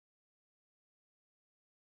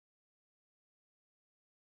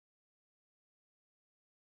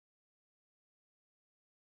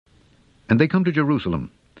And they come to Jerusalem.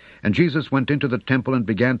 And Jesus went into the temple and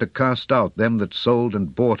began to cast out them that sold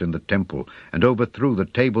and bought in the temple, and overthrew the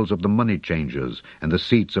tables of the money changers, and the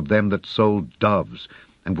seats of them that sold doves,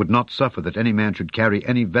 and would not suffer that any man should carry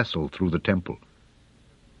any vessel through the temple.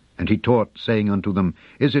 And he taught, saying unto them,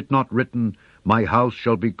 Is it not written, My house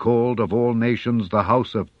shall be called of all nations the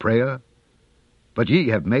house of prayer? But ye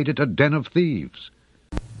have made it a den of thieves.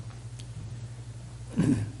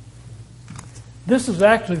 This is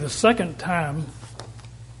actually the second time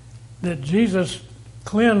that Jesus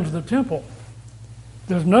cleansed the temple.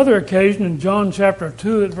 There's another occasion in John chapter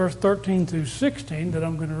 2 at verse 13 through 16 that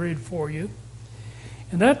I'm going to read for you.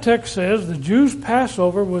 And that text says, The Jews'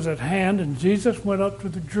 Passover was at hand, and Jesus went up to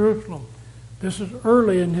Jerusalem. This is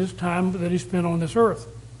early in his time that he spent on this earth.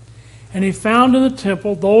 And he found in the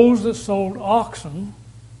temple those that sold oxen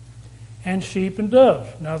and sheep and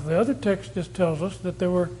doves. Now the other text just tells us that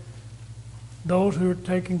there were those who were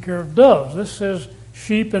taking care of doves. This says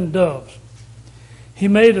sheep and doves. He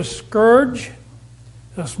made a scourge,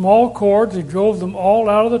 a small cords. He drove them all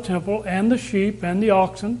out of the temple, and the sheep and the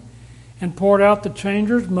oxen, and poured out the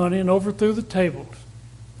changers' money, and overthrew the tables.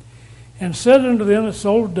 And said unto them that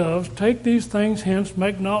sold doves, Take these things hence,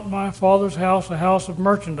 make not my Father's house a house of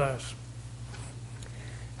merchandise.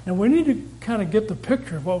 Now we need to kind of get the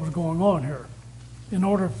picture of what was going on here in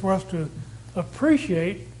order for us to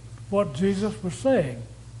appreciate what Jesus was saying.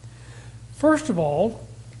 First of all,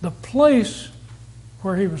 the place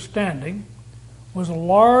where he was standing was a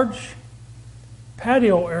large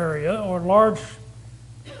patio area or large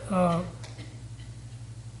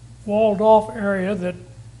walled-off area that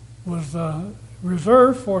was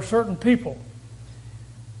reserved for certain people.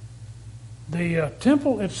 The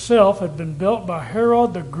temple itself had been built by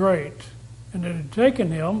Herod the Great, and it had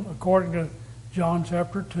taken him, according to John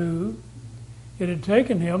chapter 2, it had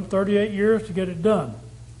taken him 38 years to get it done.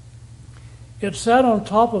 It sat on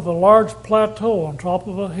top of a large plateau, on top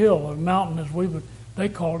of a hill, a mountain, they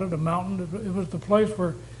called it a mountain. It was the place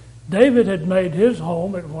where David had made his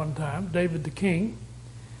home at one time, David the king.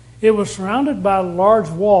 It was surrounded by large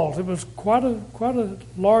walls. It was quite a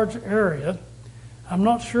large area. I'm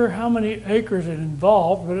not sure how many acres it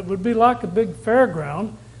involved, but it would be like a big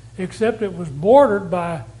fairground, except it was bordered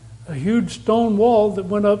by a huge stone wall that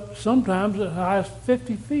went up sometimes as high as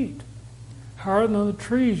 50 feet, higher than the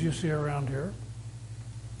trees you see around here.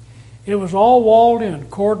 It was all walled in,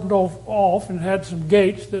 cordoned off, and had some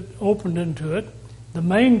gates that opened into it. The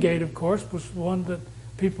main gate, of course, was one that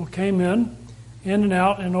people came in and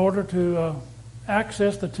out in order to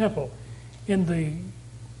access the temple. In the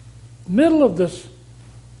middle of this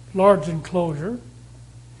large enclosure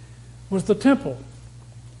was the temple.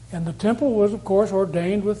 And the temple was, of course,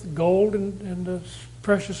 ordained with gold and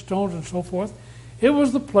precious stones and so forth. It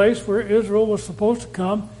was the place where Israel was supposed to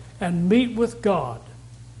come and meet with God.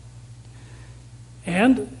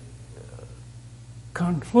 And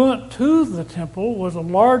confluent to the temple was a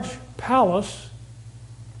large palace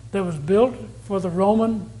that was built for the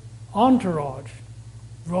Roman entourage.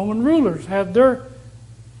 Roman rulers had their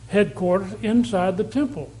headquarters inside the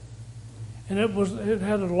temple. And it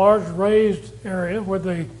had a large raised area where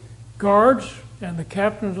the guards and the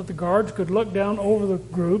captains of the guards could look down over the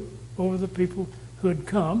group, over the people who had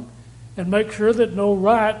come, and make sure that no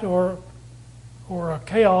riot or a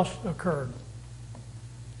chaos occurred.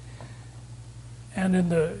 And in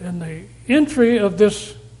the entry of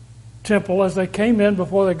this temple, as they came in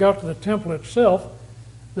before they got to the temple itself,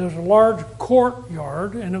 there was a large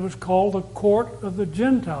courtyard, and it was called the Court of the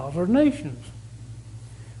Gentiles, or Nations,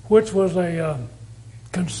 which was a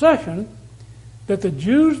concession that the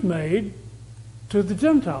Jews made to the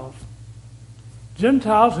Gentiles.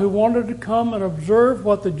 Gentiles who wanted to come and observe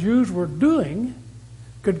what the Jews were doing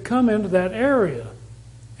could come into that area,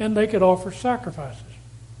 and they could offer sacrifices.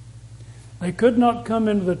 They could not come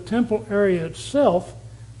into the temple area itself,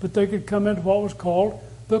 but they could come into what was called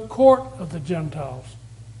the Court of the Gentiles.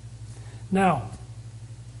 Now,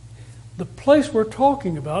 the place we're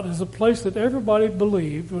talking about is a place that everybody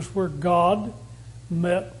believed was where God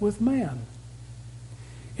met with man.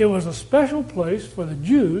 It was a special place for the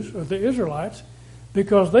Jews, or the Israelites,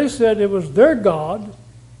 because they said it was their God,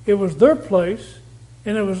 it was their place,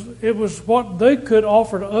 and it was what they could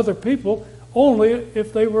offer to other people only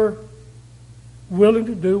if they were willing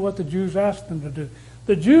to do what the Jews asked them to do.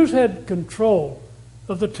 The Jews had control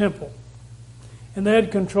of the temple, and they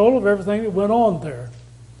had control of everything that went on there.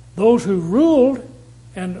 Those who ruled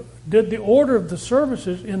and did the order of the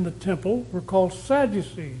services in the temple were called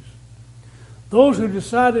Sadducees. Those who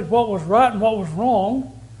decided what was right and what was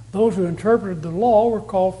wrong, those who interpreted the law, were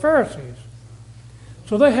called Pharisees.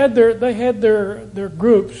 So they had their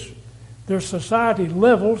groups their society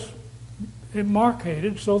levels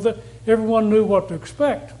marcated so that everyone knew what to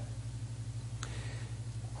expect.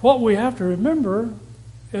 What we have to remember,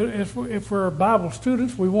 if we're Bible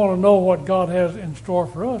students, we want to know what God has in store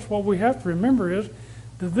for us. What we have to remember is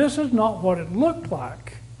that this is not what it looked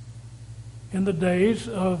like in the days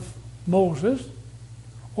of Moses,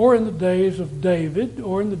 or in the days of David,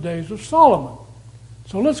 or in the days of Solomon.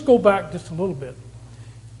 So let's go back just a little bit.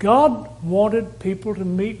 God wanted people to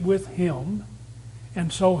meet with Him,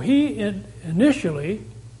 and so He initially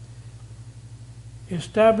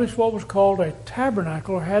established what was called a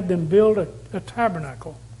tabernacle, or had them build a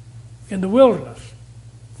tabernacle in the wilderness.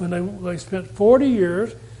 When they spent 40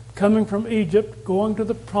 years coming from Egypt, going to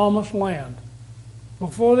the promised land,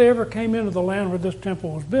 before they ever came into the land where this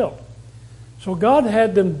temple was built. So God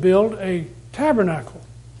had them build a tabernacle.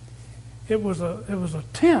 It was a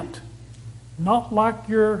tent, not like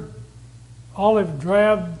your olive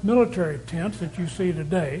drab military tents that you see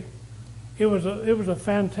today. It was a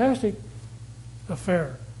fantastic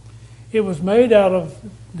affair. It was made out of,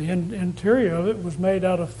 the interior of it was made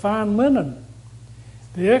out of fine linen.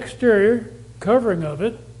 The exterior covering of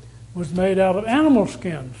it was made out of animal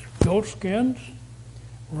skins, goat skins,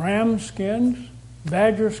 ram skins,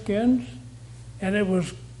 badger skins, and it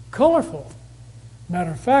was colorful.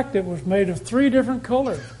 Matter of fact, it was made of 3 different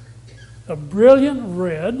colors: a brilliant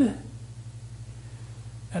red,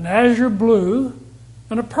 an azure blue,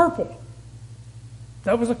 and a purple.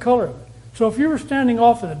 That was the color of it. So if you were standing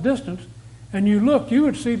off at a distance and you looked, you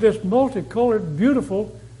would see this multicolored,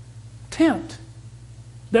 beautiful tent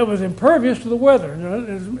that was impervious to the weather.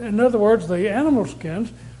 In other words, the animal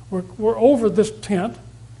skins were over this tent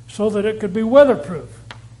so that it could be weatherproof.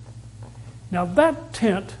 Now that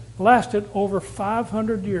tent lasted over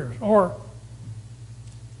 500 years, or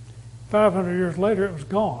 500 years later it was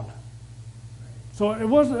gone. So it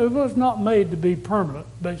was not made to be permanent,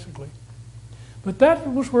 basically. But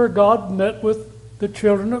that was where God met with the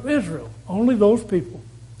children of Israel, only those people,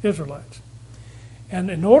 Israelites. And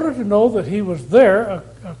in order to know that He was there,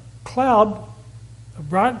 a cloud, a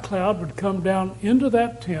bright cloud would come down into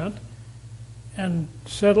that tent and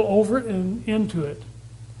settle over it and into it.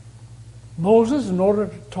 Moses, in order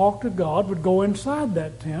to talk to God, would go inside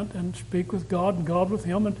that tent and speak with God and God with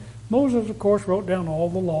him. And Moses, of course, wrote down all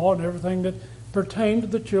the law and everything that pertained to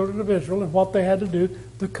the children of Israel and what they had to do,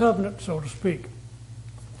 the covenant, so to speak.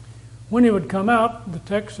 When he would come out, the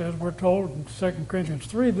text says, we're told in 2 Corinthians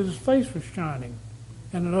 3, that his face was shining,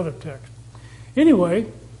 in another text. Anyway,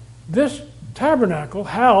 this tabernacle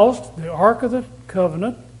housed the Ark of the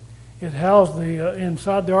Covenant. It housed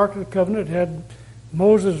inside the Ark of the Covenant, it had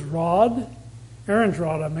Moses' rod, Aaron's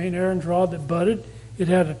rod that budded. It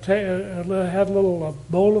had a little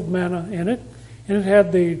bowl of manna in it, and it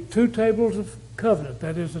had the 2 tables of covenant,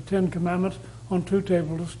 that is the 10 commandments on 2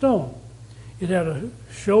 tables of stone. It had a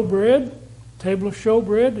showbread, table of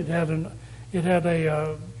showbread. It had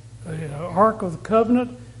a Ark of the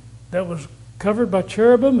Covenant that was covered by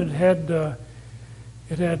cherubim. It had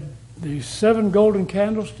the 7 golden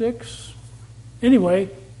candlesticks. Anyway,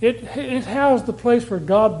 it housed the place where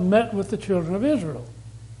God met with the children of Israel.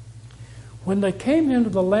 When they came into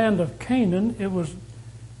the land of Canaan, it was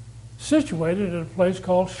situated at a place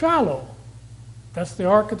called Shiloh. That's the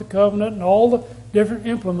Ark of the Covenant and all the different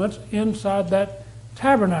implements inside that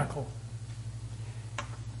tabernacle.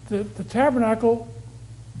 The tabernacle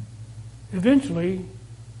eventually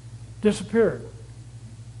disappeared.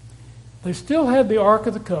 They still had the Ark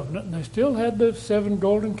of the Covenant, and they still had the 7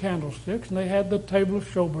 golden candlesticks, and they had the table of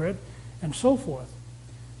showbread, and so forth.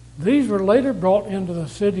 These were later brought into the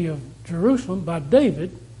city of Jerusalem by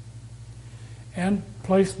David and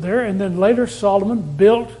placed there, and then later Solomon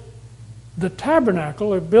built the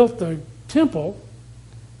tabernacle, or built the temple,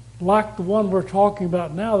 like the one we're talking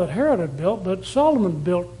about now that Herod had built, but Solomon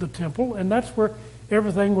built the temple, and that's where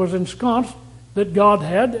everything was ensconced that God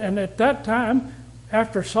had. And at that time,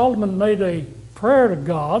 after Solomon made a prayer to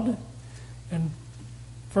God in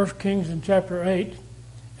 1 Kings in chapter 8,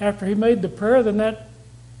 after he made the prayer, then that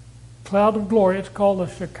cloud of glory, it's called the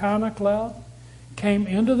Shekinah cloud, came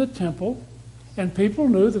into the temple, and people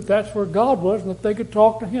knew that that's where God was and that they could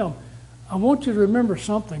talk to Him. I want you to remember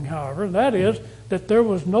something, however, and that is that there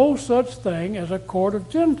was no such thing as a court of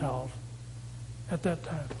Gentiles at that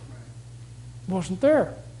time. It wasn't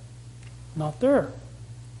there. Not there.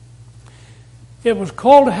 It was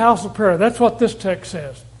called a house of prayer. That's what this text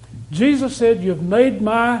says. Jesus said, "You've made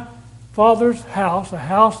my Father's house a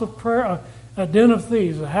house of prayer, a den of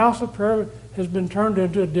thieves." A house of prayer has been turned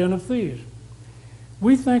into a den of thieves.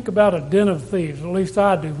 We think about a den of thieves, at least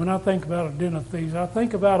I do. When I think about a den of thieves, I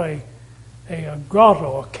think about a a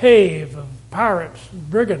grotto, a cave of pirates and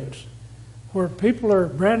brigands, where people are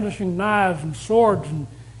brandishing knives and swords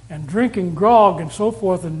and drinking grog and so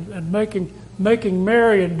forth and making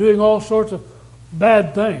merry and doing all sorts of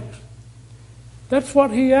bad things. That's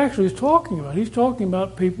what he actually is talking about. He's talking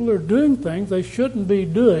about people who are doing things they shouldn't be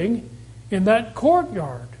doing in that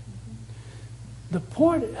courtyard. The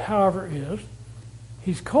point, however, is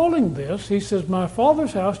he's calling this, he says, my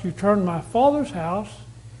Father's house, you turn my Father's house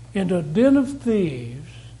into a den of thieves,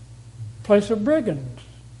 place of brigands,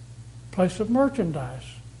 place of merchandise,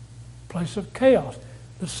 place of chaos.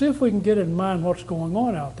 Let's see if we can get in mind what's going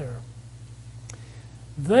on out there.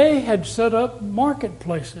 They had set up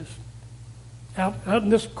marketplaces out in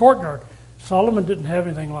this courtyard. Solomon didn't have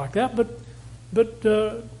anything like that, but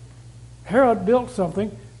Herod built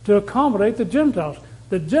something to accommodate the Gentiles.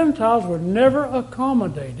 The Gentiles were never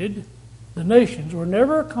accommodated, the nations were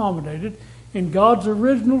never accommodated in God's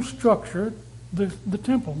original structure, the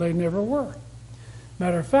temple. They never were.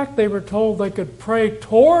 Matter of fact, they were told they could pray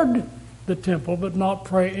toward the temple, but not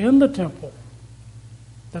pray in the temple.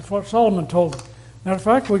 That's what Solomon told them. Matter of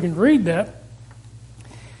fact, we can read that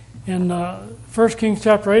in 1 Kings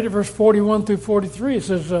chapter 8, verse 41 through 43. It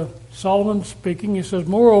says, Solomon speaking, he says,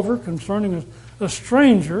 moreover, concerning a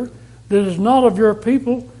stranger that is not of your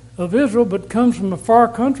people of Israel, but comes from a far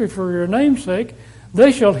country for your name's sake,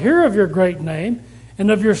 they shall hear of your great name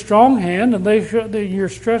and of your strong hand and your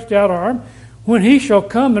stretched out arm, when he shall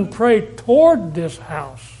come and pray toward this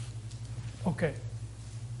house. Okay.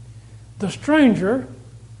 The stranger,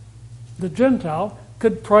 the Gentile,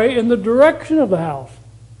 could pray in the direction of the house,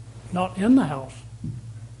 not in the house,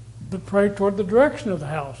 but pray toward the direction of the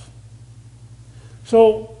house.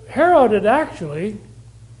 So Herod had actually,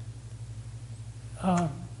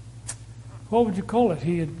 what would you call it?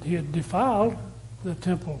 He had defiled the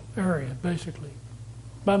temple area, basically,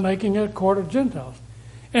 by making it a court of Gentiles.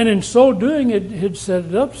 And in so doing, it had set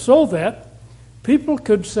it up so that people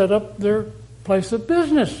could set up their place of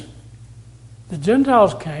business. The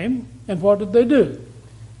Gentiles came, and what did they do?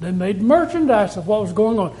 They made merchandise of what was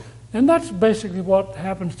going on. And that's basically what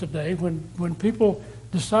happens today when people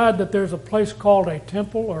decide that there's a place called a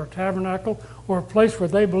temple or a tabernacle or a place where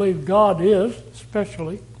they believe God is,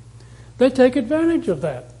 especially. They take advantage of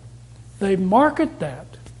that. They market that.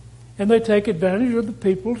 And they take advantage of the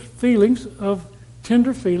people's feelings of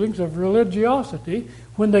tender feelings of religiosity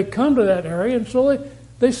when they come to that area, and so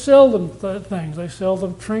they sell them things. They sell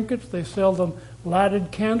them trinkets, they sell them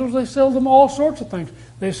lighted candles, they sell them all sorts of things.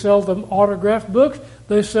 They sell them autographed books,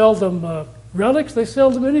 they sell them relics, they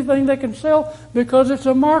sell them anything they can sell because it's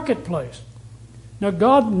a marketplace. Now,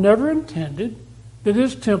 God never intended that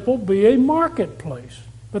his temple be a marketplace,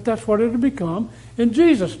 but that's what it had become in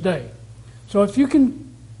Jesus' day. So if you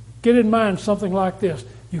can get in mind something like this,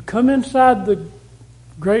 you come inside the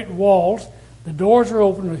great walls, the doors are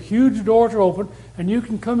open, the huge doors are open, and you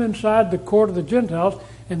can come inside the court of the Gentiles,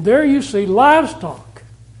 and there you see livestock.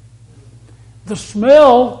 The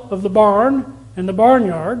smell of the barn and the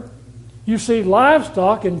barnyard, you see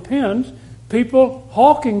livestock in pens, people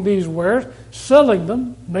hawking these wares, selling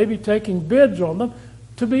them, maybe taking bids on them,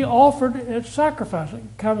 to be offered as sacrifice. It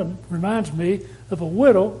kind of reminds me of a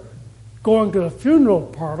widow going to a funeral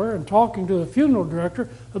parlor and talking to the funeral director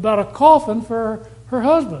about a coffin for her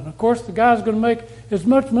husband. Of course, the guy's going to make as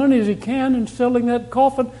much money as he can in selling that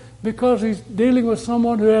coffin because he's dealing with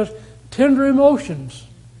someone who has tender emotions.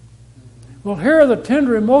 Well, here are the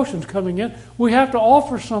tender emotions coming in. We have to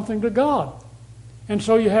offer something to God. And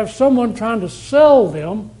so you have someone trying to sell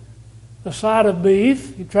them a side of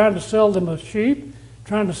beef, you're trying to sell them a sheep,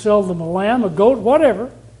 trying to sell them a lamb, a goat,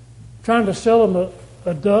 whatever, trying to sell them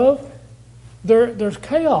a dove. There's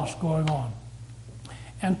chaos going on.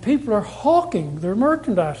 And people are hawking their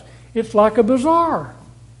merchandise. It's like a bazaar.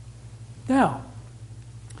 Now,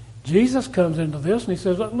 Jesus comes into this and he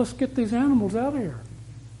says, let's get these animals out of here.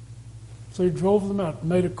 So he drove them out,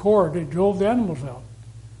 made a cord, he drove the animals out.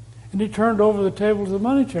 And he turned over the tables of the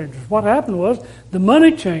money changers. What happened was the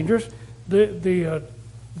money changers, the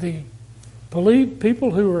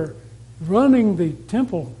people who were running the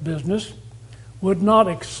temple business would not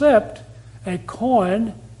accept a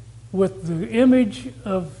coin with the image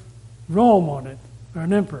of Rome on it, or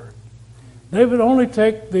an emperor. They would only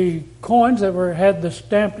take the coins that had the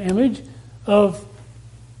stamped image of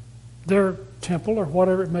their temple or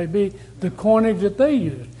whatever it may be, the coinage that they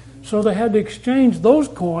used. So they had to exchange those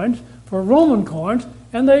coins for Roman coins,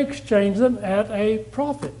 and they exchanged them at a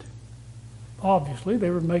profit. Obviously, they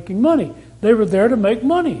were making money. They were there to make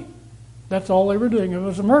money. That's all they were doing. It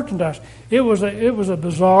was a merchandise. It was a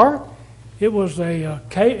bazaar. It was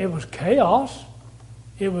chaos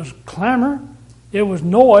it was clamor, it was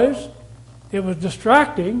noise, it was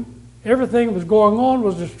distracting. Everything that was going on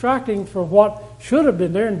was distracting from what should have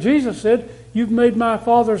been there. And Jesus said, "You've made my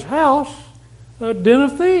Father's house a den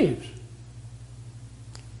of thieves."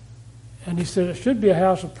 And he said it should be a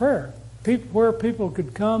house of prayer, where people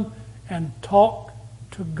could come and talk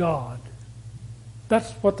to God.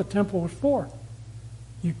 That's what the temple was for.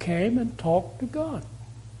 You came and talked to God.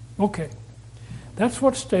 Okay. That's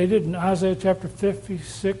what's stated in Isaiah chapter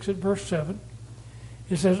 56 at verse 7.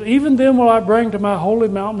 It says, "Even them will I bring to my holy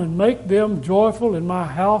mountain and make them joyful in my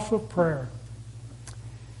house of prayer.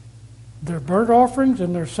 Their burnt offerings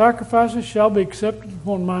and their sacrifices shall be accepted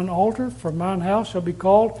upon mine altar, for mine house shall be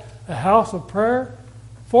called a house of prayer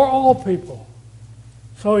for all people."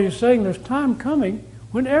 So he's saying there's time coming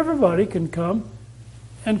when everybody can come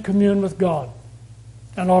and commune with God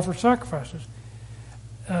and offer sacrifices.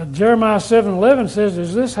 Jeremiah 7:11 says,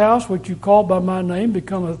 "Is this house which you call by my name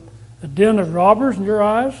become a den of robbers in your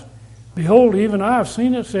eyes? Behold, even I have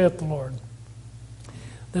seen it, saith the Lord."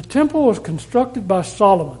 The temple was constructed by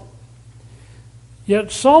Solomon.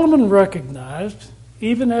 Yet Solomon recognized,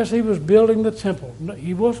 even as he was building the temple,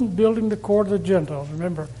 he wasn't building the court of the Gentiles,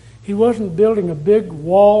 remember. He wasn't building a big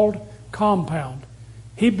walled compound.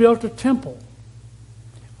 He built a temple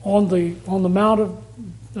on the Mount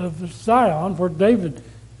of Zion, where David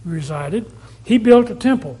resided. He built a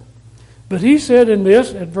temple. But he said in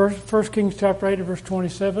this, at 1 Kings chapter 8 verse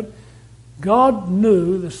 27, God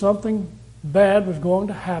knew that something bad was going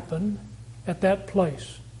to happen at that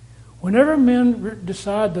place. Whenever men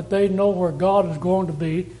decide that they know where God is going to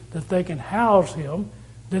be, that they can house Him,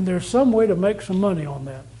 then there's some way to make some money on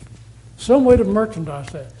that. Some way to merchandise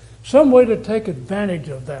that. Some way to take advantage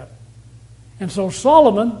of that. And so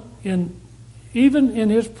Solomon, even in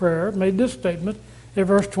his prayer, made this statement in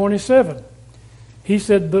verse 27. He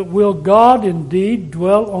said, "But will God indeed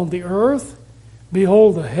dwell on the earth?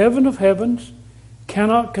 Behold, the heaven of heavens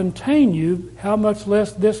cannot contain you, how much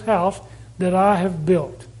less this house that I have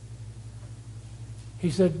built."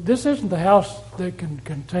 He said, this isn't the house that can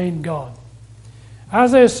contain God.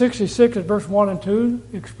 Isaiah 66 at verse 1 and 2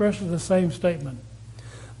 expresses the same statement.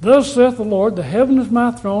 "Thus saith the Lord, the heaven is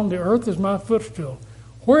my throne, the earth is my footstool.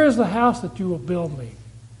 Where is the house that you will build me?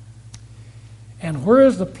 And where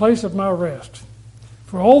is the place of my rest?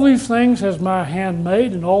 For all these things has my hand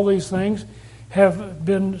made, and all these things have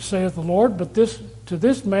been, saith the Lord. But to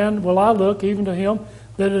this man will I look, even to him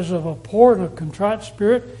that is of a poor and a contrite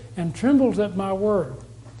spirit, and trembles at my word."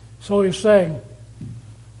 So he's saying,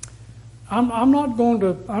 I'm not going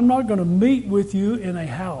to meet with you in a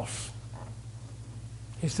house.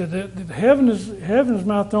 He said that heaven is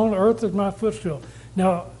my throne, the earth is my footstool.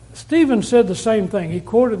 Now, Stephen said the same thing. He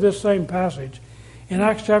quoted this same passage in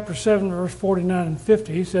Acts chapter 7, verse 49 and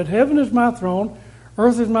 50. He said, "Heaven is my throne,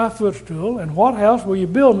 earth is my footstool, and what house will you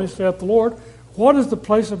build me, saith the Lord? What is the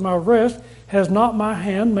place of my rest? Has not my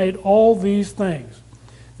hand made all these things?"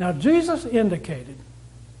 Now, Jesus indicated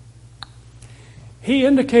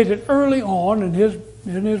early on in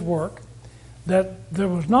his work that there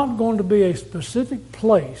was not going to be a specific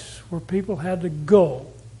place where people had to go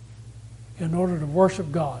in order to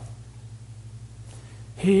worship God.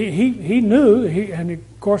 He knew, and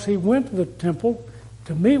of course he went to the temple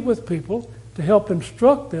to meet with people, to help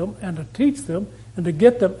instruct them and to teach them and to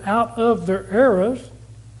get them out of their errors.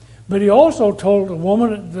 But he also told a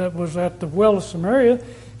woman that was at the well of Samaria,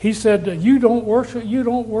 he said, you don't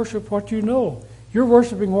worship what you know. You're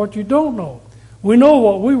worshiping what you don't know. We know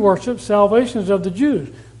what we worship, salvation is of the Jews.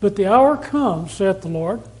 But the hour comes, saith the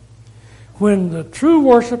Lord, when the true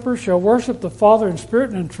worshipers shall worship the Father in spirit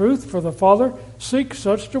and in truth, for the Father seeks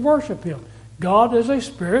such to worship Him. God is a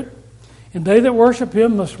spirit, and they that worship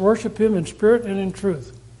Him must worship Him in spirit and in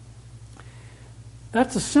truth.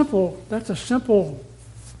 That's a simple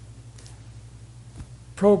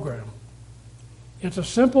program. It's a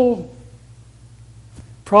simple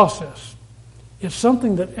process. It's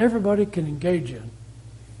something that everybody can engage in.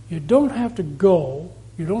 You don't have to go.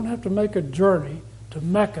 You don't have to make a journey to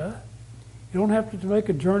Mecca. You don't have to make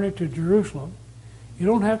a journey to Jerusalem. You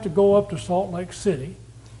don't have to go up to Salt Lake City.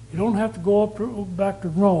 You don't have to go back to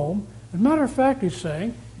Rome. As a matter of fact, he's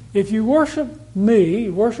saying, if you worship me,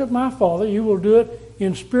 you worship my Father, you will do it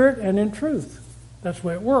in spirit and in truth. That's the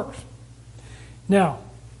way it works. Now,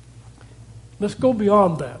 let's go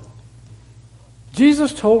beyond that.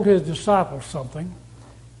 Jesus told his disciples something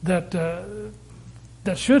that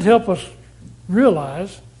should help us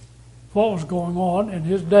realize what was going on in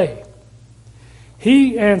his day.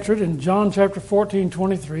 He answered in John chapter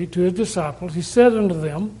 14:23 to his disciples, he said unto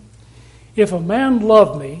them, "If a man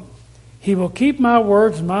love me, He will keep my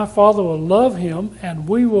words, and my Father will love him, and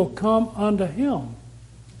we will come unto him,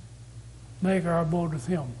 make our abode with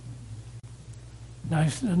him. Now,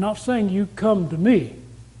 he's not saying you come to me.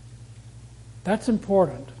 That's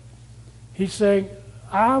important. He's saying,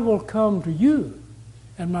 I will come to you,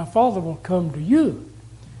 and my Father will come to you.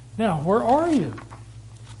 Now, where are you?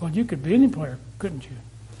 Well, you could be anywhere, couldn't you?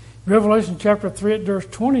 Revelation chapter 3 at verse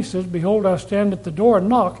 20 says, Behold, I stand at the door and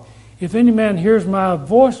knock. If any man hears my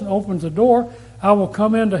voice and opens the door, I will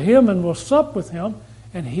come into him and will sup with him,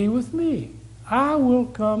 and he with me. I will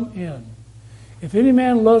come in. If any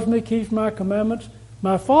man loves me, keeps my commandments,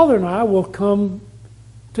 my Father and I will come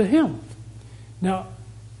to him. Now,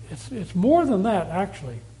 it's more than that,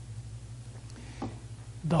 actually.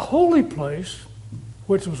 The holy place,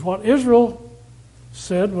 which was what Israel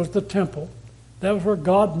said was the temple, that was where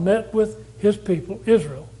God met with his people,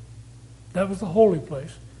 Israel. That was the holy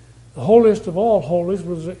place. The holiest of all holies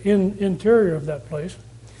was the interior of that place.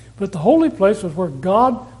 But the holy place was where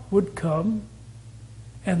God would come,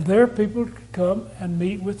 and their people could come and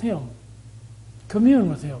meet with him, commune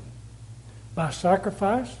with him, by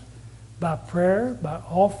sacrifice, by prayer, by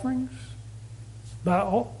offerings,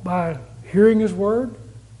 by hearing his word.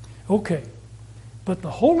 Okay, but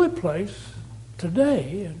the holy place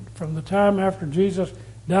today, and from the time after Jesus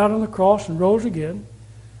died on the cross and rose again,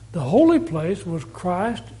 the holy place was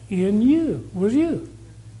Christ in you, was you.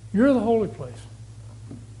 You're the holy place.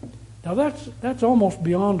 Now that's almost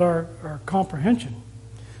beyond our comprehension.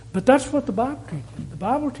 But that's what the Bible teaches. The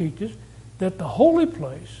Bible teaches that the holy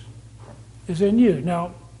place is in you.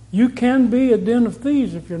 Now, you can be a den of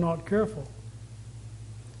thieves if you're not careful.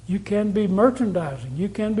 You can be merchandising. You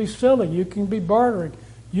can be selling. You can be bartering.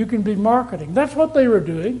 You can be marketing. That's what they were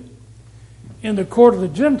doing in the court of the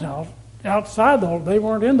Gentiles. Outside the holy, they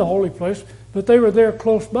weren't in the holy place, but they were there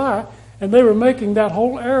close by, and they were making that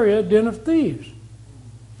whole area a den of thieves.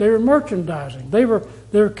 They were merchandising. They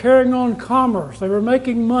were carrying on commerce. They were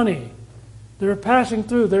making money. They were passing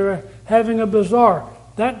through. They were having a bazaar.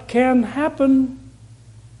 That can happen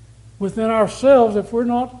within ourselves if we're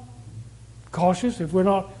not cautious, if we're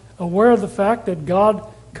not aware of the fact that God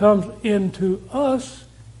comes into us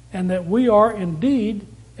and that we are indeed,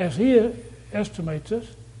 as he estimates us,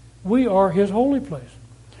 we are his holy place.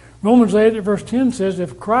 Romans 8 verse 10 says,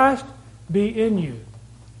 if Christ be in you.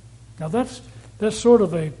 Now that's sort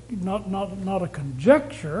of a not a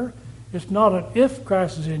conjecture. It's not an if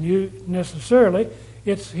Christ is in you necessarily.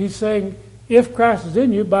 He's saying if Christ is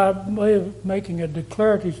in you by way of making a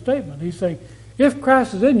declarative statement. He's saying if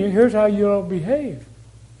Christ is in you, here's how you ought to behave.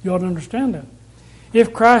 You ought to understand that.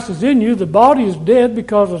 If Christ is in you, the body is dead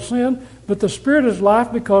because of sin, but the spirit is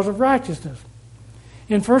life because of righteousness.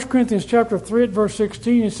 In 1 Corinthians chapter 3 at verse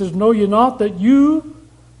 16, it says, Know ye not that you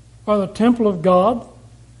are the temple of God,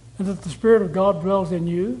 and that the Spirit of God dwells in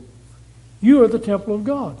you? You are the temple of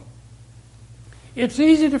God. It's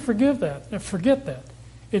easy to forget that.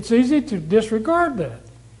 It's easy to disregard that.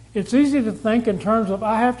 It's easy to think in terms of,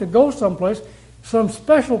 I have to go someplace, some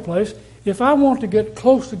special place. If I want to get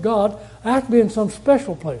close to God, I have to be in some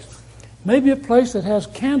special place. Maybe a place that has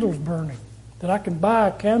candles burning, that I can buy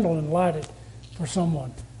a candle and light it for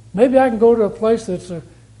someone. Maybe I can go to a place that's a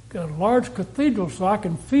large cathedral so I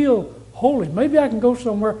can feel holy. Maybe I can go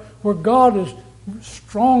somewhere where God is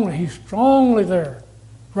He's strongly there,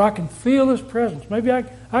 where I can feel his presence. Maybe I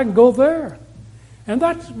can go there. And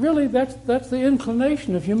that's the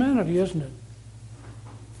inclination of humanity, isn't it?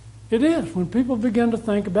 It is. When people begin to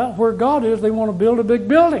think about where God is, they want to build a big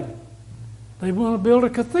building. They want to build a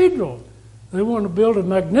cathedral. They want to build a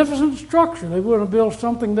magnificent structure. They want to build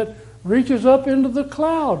something that reaches up into the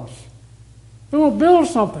clouds. They want to build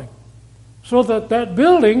something so that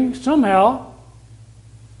building somehow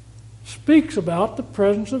speaks about the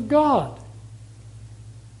presence of God.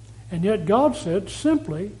 And yet God said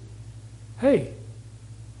simply, hey,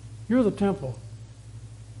 you're the temple.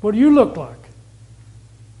 What do you look like?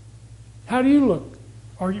 How do you look?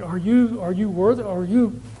 Are you worthy? Are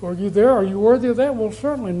you there? Are you worthy of that? Well,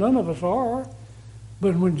 certainly none of us are.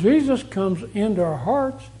 But when Jesus comes into our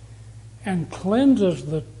hearts and cleanses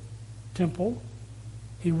the temple,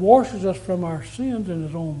 he washes us from our sins in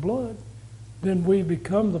his own blood, then we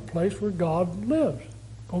become the place where God lives.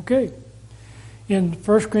 Okay. In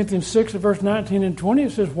 1 Corinthians 6, verse 19 and 20,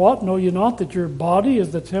 it says, What? Know ye not that your body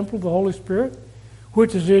is the temple of the Holy Spirit,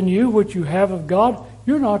 which is in you, which you have of God?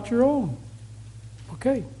 You're not your own.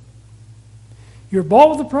 Okay. You're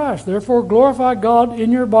bought with a price. Therefore glorify God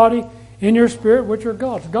in your body, in your spirit, which are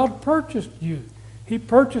God's. God purchased you. He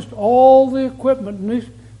purchased all the equipment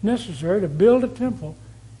necessary to build a temple,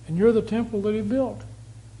 and you're the temple that he built.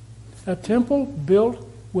 A temple built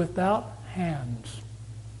without hands.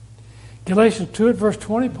 Galatians 2 at verse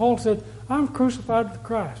 20, Paul said, I'm crucified with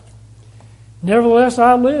Christ. Nevertheless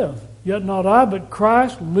I live, yet not I, but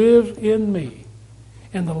Christ lives in me.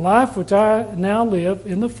 And the life which I now live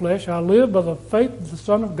in the flesh, I live by the faith of the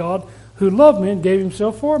Son of God, who loved me and gave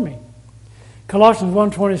himself for me. Colossians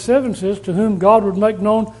 1:27 says, to whom God would make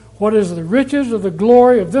known what is the riches of the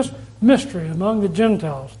glory of this mystery among the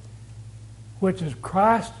Gentiles, which is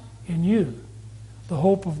Christ in you, the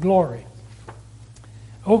hope of glory.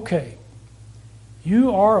 Okay,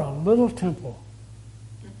 you are a little temple.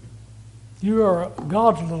 You are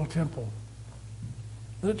God's little temple.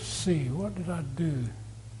 Let's see, what did I do?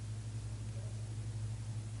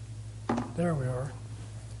 There we are.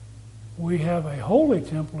 We have a holy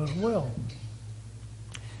temple as well.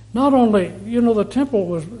 Not only, the temple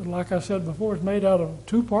was, like I said before, was made out of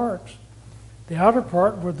two parts. The outer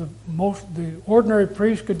part where the ordinary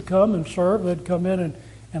priest could come and serve. They'd come in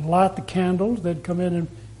and light the candles. They'd come in and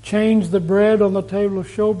change the bread on the table of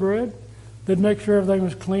showbread. They'd make sure everything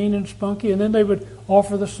was clean and spunky, and then they would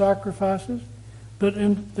offer the sacrifices. But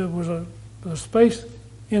there was a space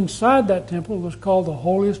inside that temple that was called the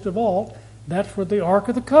holiest of all. That's where the Ark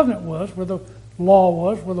of the Covenant was, where the law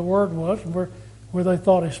was, where the Word was, and where they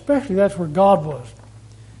thought especially that's where God was.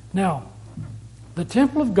 Now, the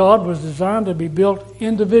temple of God was designed to be built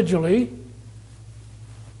individually,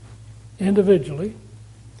 and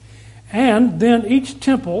then each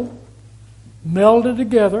temple melded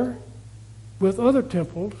together with other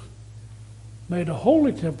temples made a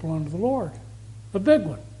holy temple unto the Lord, a big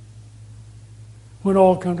one, when we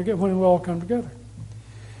all come together.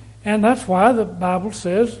 And that's why the Bible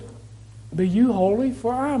says, be you holy,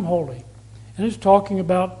 for I am holy. And it's talking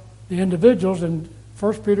about the individuals in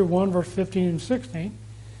 1 Peter 1, verse 15 and 16,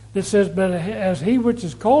 that says, but as he which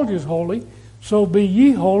is called you is holy, so be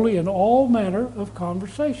ye holy in all manner of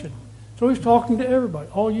conversation. So he's talking to everybody,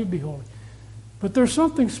 all you be holy. But there's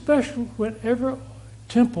something special whenever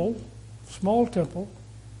temple, small temple,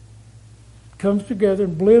 comes together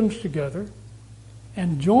and blends together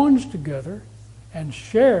and joins together and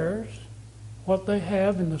shares what they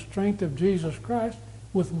have in the strength of Jesus Christ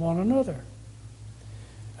with one another.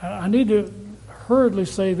 I need to hurriedly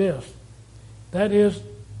say this. That is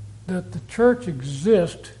that the church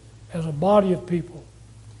exists as a body of people.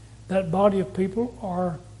 That body of people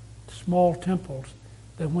are small temples.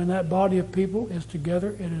 That when that body of people is together,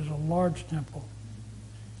 it is a large temple.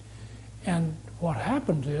 And what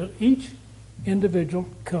happens is each individual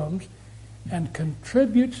comes and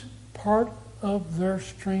contributes part of their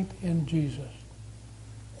strength in Jesus.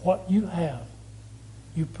 What you have,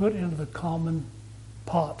 you put into the common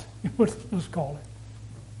pot, let's call it.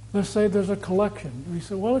 Let's say there's a collection. We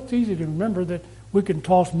say, well, it's easy to remember that we can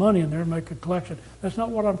toss money in there and make a collection. That's not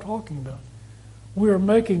what I'm talking about. We are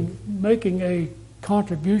making a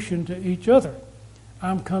contribution to each other.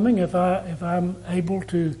 I'm coming, if I'm able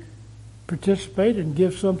to participate and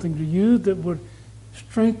give something to you that would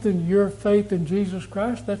strengthen your faith in Jesus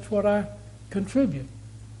Christ, that's what I contribute.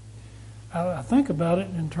 I think about it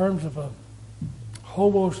in terms of a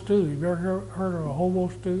hobo stew. Have you ever heard of a hobo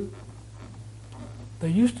stew?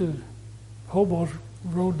 Hobos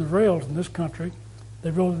rode the rails in this country.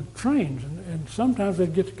 They rode the trains, and sometimes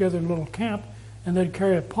they'd get together in a little camp, and they'd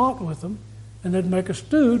carry a pot with them, and they'd make a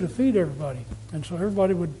stew to feed everybody. And so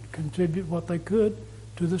everybody would contribute what they could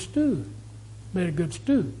to the stew. Made a good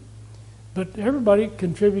stew. But everybody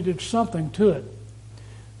contributed something to it.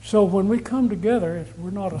 So when we come together, we're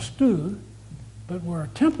not a stew, but we're a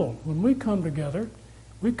temple. When we come together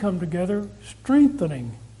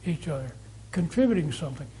strengthening each other, contributing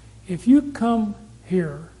something. If you come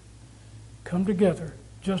together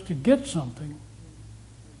just to get something,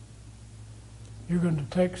 you're going to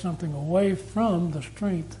take something away from the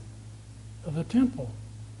strength of the temple.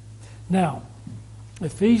 Now,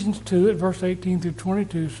 Ephesians 2 at verse 18 through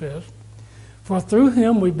 22 says, for through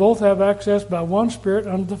him we both have access by one Spirit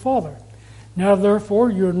unto the Father. Now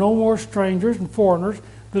therefore you are no more strangers and foreigners,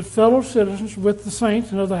 but fellow citizens with the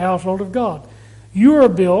saints and of the household of God. You are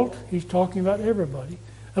built, he's talking about everybody,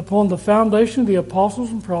 upon the foundation of the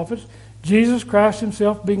apostles and prophets, Jesus Christ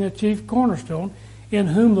himself being a chief cornerstone, in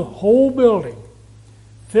whom the whole building,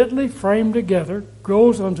 fitly framed together,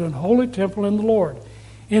 grows unto an holy temple in the Lord,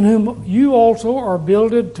 in whom you also are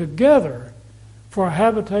builded together for a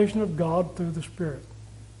habitation of God through the Spirit.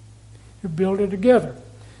 You're builded together.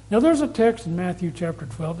 Now there's a text in Matthew chapter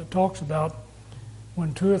 12 that talks about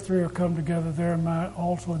when two or three are come together, there am I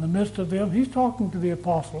also in the midst of them. He's talking to the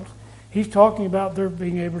apostles. He's talking about their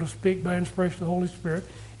being able to speak by inspiration of the Holy Spirit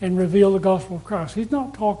and reveal the gospel of Christ. He's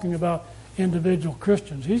not talking about individual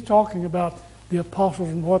Christians. He's talking about the apostles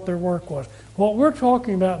and what their work was. What we're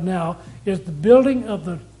talking about now is the building of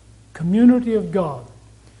the community of God,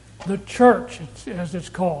 the church, as it's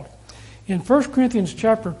called. In 1 Corinthians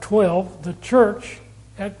chapter 12, the church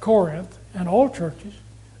at Corinth and all churches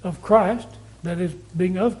of Christ, that is,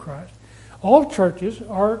 being of Christ, all churches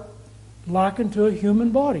are likened to a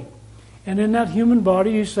human body. And in that human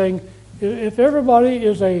body, he's saying, if everybody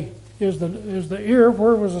is the ear,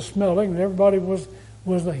 where was the smelling? And everybody was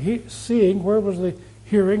the seeing, where was the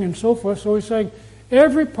hearing, and so forth. So he's saying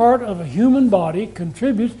every part of a human body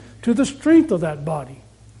contributes to the strength of that body.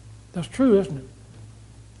 That's true, isn't it?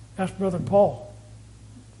 That's Brother Paul.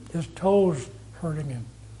 His toes hurting him.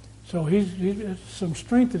 So some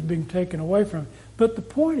strength is being taken away from him. But the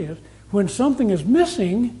point is, when something is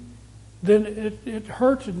missing, then it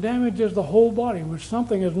hurts and damages the whole body. When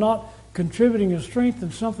something is not contributing to strength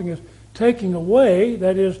and something is taking away,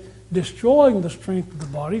 that is destroying the strength of the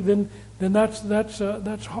body, then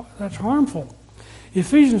that's harmful.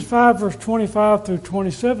 Ephesians 5 verse 25 through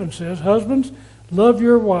 27 says, "Husbands, love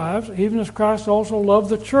your wives, even as Christ also loved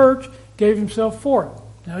the church, gave himself for it."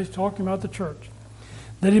 Now he's talking about the church.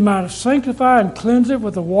 "That he might sanctify and cleanse it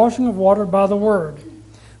with the washing of water by the word,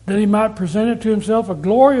 that he might present it to himself a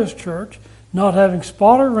glorious church, not having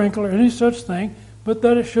spot or wrinkle or any such thing, but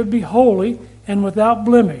that it should be holy and without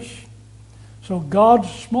blemish." So God's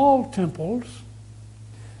small temples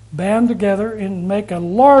band together and make a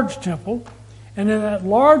large temple, and in that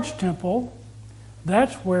large temple,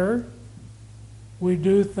 that's where we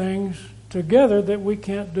do things together that we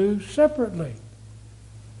can't do separately.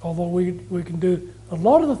 Although we can do a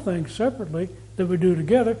lot of the things separately that we do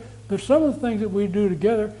together, but some of the things that we do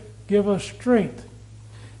together give us strength.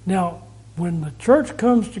 Now, when the church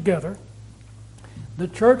comes together, the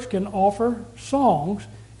church can offer songs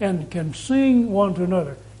and can sing one to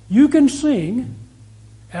another. You can sing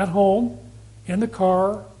at home, in the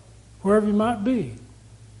car, wherever you might be,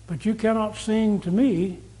 but you cannot sing to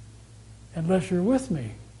me unless you're with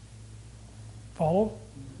me. Follow?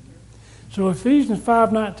 So Ephesians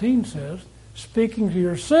 5:19 says, "Speaking to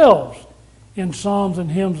yourselves in psalms and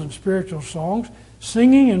hymns and spiritual songs,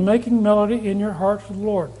 singing and making melody in your hearts to the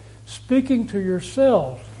Lord." Speaking to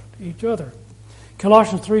yourselves, to each other.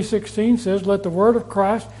 Colossians 3:16 says, "Let the word of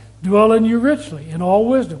Christ dwell in you richly, in all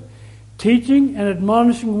wisdom, teaching and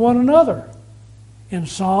admonishing one another in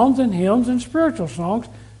psalms and hymns and spiritual songs,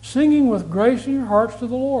 singing with grace in your hearts to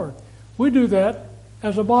the Lord." We do that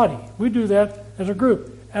as a body. We do that as a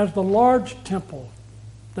group, as the large temple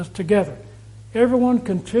that's together. Everyone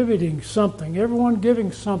contributing something, everyone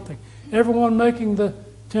giving something, everyone making the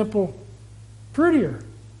temple prettier,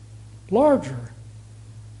 larger,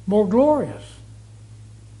 more glorious,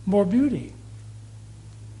 more beauty,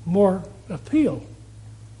 more appeal.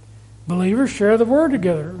 Believers share the word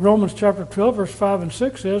together. Romans chapter 12, verse 5 and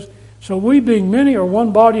 6 says, "So we, being many, are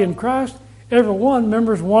one body in Christ, every one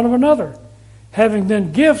members one of another. Having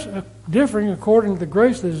then gifts differing according to the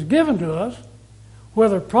grace that is given to us,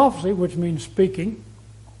 whether prophecy," which means speaking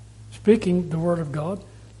the word of God,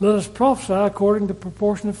 "let us prophesy according to the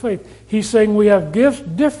proportion of faith." He's saying we have gifts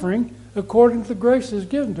differing according to the grace that is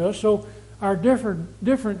given to us. So our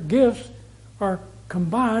different gifts are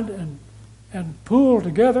combined and pooled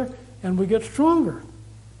together, and we get stronger.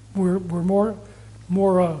 We're more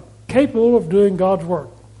capable of doing God's work.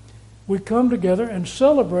 We come together and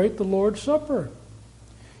celebrate the Lord's Supper.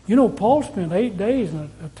 You know, Paul spent 8 days in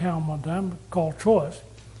a town one time called Troas.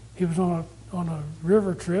 He was on a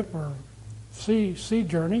river trip or sea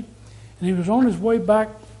journey, and he was on his way back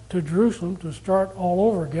to Jerusalem to start all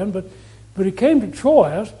over again. But he came to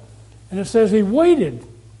Troas, and it says he waited.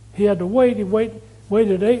 He had to wait. He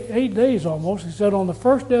waited 8 days almost. He said on the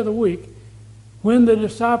first day of the week, when the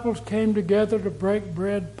disciples came together to break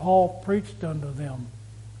bread, Paul preached unto them,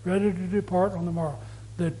 ready to depart on the morrow.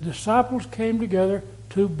 The disciples came together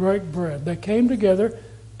to break bread. They came together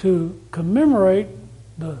to commemorate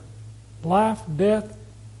the life, death,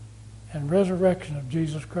 and resurrection of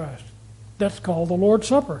Jesus Christ. That's called the Lord's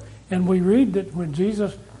Supper. And we read that when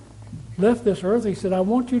Jesus left this earth, he said, "I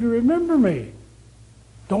want you to remember me.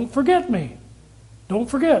 Don't forget me. Don't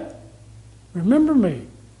forget. Remember me.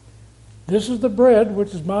 This is the bread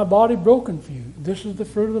which is my body broken for you. This is the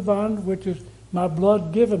fruit of the vine which is my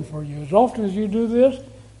blood given for you. As often as you do this,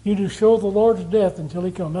 you do show the Lord's death until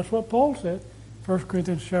he comes." That's what Paul said, 1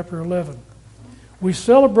 Corinthians chapter 11. We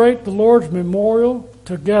celebrate the Lord's memorial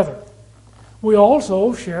together. We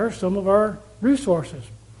also share some of our resources.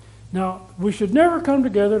 Now, we should never come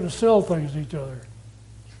together to sell things to each other.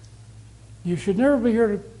 You should never be here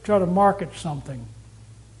to try to market something.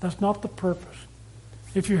 That's not the purpose.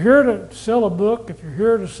 If you're here to sell a book, if you're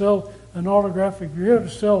here to sell an autograph, if you're here to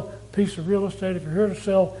sell a piece of real estate, if you're here to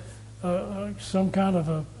sell some kind of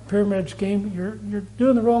a pyramid scheme, you're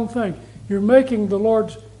doing the wrong thing. You're making the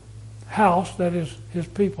Lord's house, that is His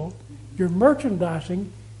people, you're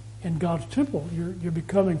merchandising in God's temple. You're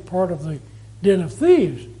becoming part of the Den of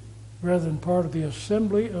Thieves rather than part of the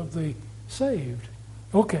assembly of the saved.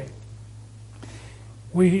 Okay.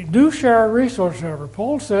 We do share our resources, however.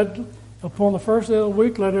 Paul said, upon the first day of the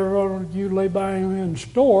week, let every one of you lay by him in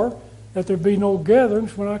store, that there be no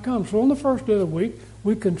gatherings when I come. So on the first day of the week,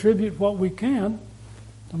 we contribute what we can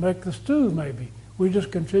to make the stew, maybe. We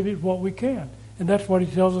just contribute what we can. And that's what he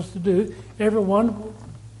tells us to do. Everyone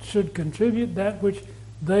should contribute that which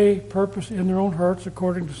they purpose in their own hearts,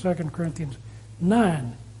 according to 2 Corinthians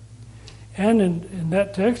 9. And in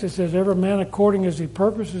that text, it says, every man according as he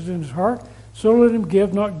purposes in his heart, so let him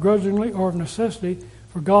give, not grudgingly or of necessity,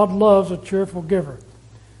 for God loves a cheerful giver.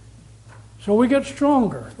 So we get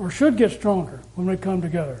stronger, or should get stronger, when we come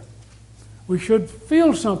together. We should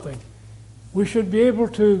feel something. We should be able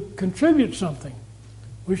to contribute something.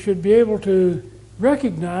 We should be able to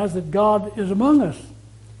recognize that God is among us.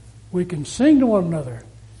 We can sing to one another.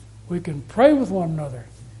 We can pray with one another.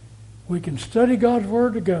 We can study God's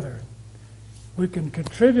Word together. We can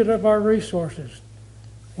contribute of our resources.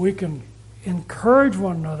 We can encourage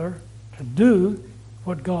one another to do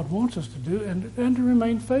what God wants us to do and to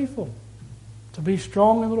remain faithful, to be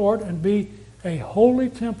strong in the Lord and be a holy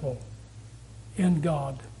temple in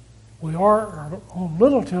God. We are our own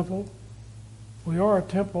little temple. We are a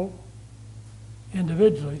temple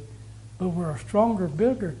individually, but we're a stronger,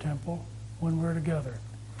 bigger temple when we're together.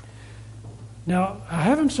 Now, I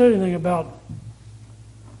haven't said anything about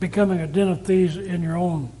becoming a den of thieves in your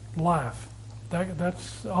own life.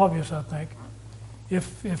 That's obvious, I think.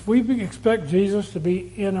 If we expect Jesus to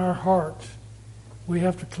be in our hearts, we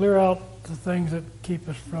have to clear out the things that keep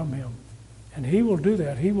us from Him. And He will do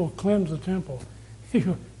that. He will cleanse the temple.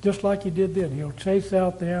 Just like He did then. He'll chase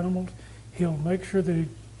out the animals. He'll make sure that He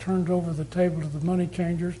turns over the tables of the money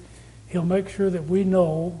changers. He'll make sure that we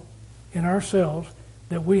know in ourselves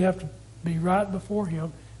that we have to be right before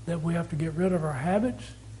Him, that we have to get rid of our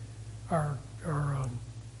habits, our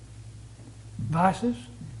vices.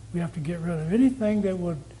 We have to get rid of anything that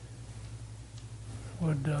would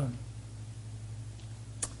what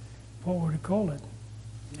would you call it?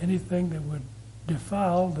 Anything that would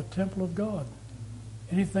defile the temple of God.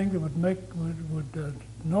 Anything that would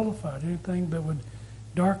nullify it. Anything that would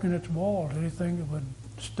darken its walls. Anything that would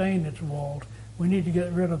stain its walls. We need to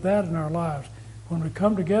get rid of that in our lives. When we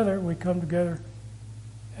come together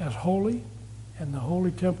as holy, and the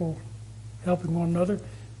holy temple helping one another.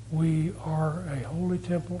 We are a holy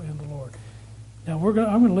temple in the Lord. Now I'm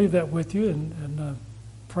going to leave that with you and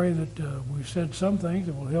pray that we've said some things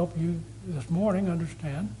that will help you this morning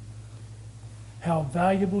understand how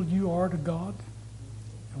valuable you are to God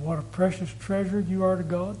and what a precious treasure you are to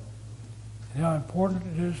God and how important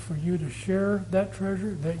it is for you to share that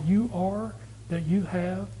treasure that you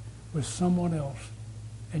have with someone else.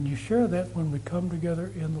 And you share that when we come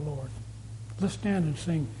together in the Lord. Let's stand and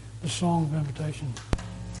sing the song of invitation.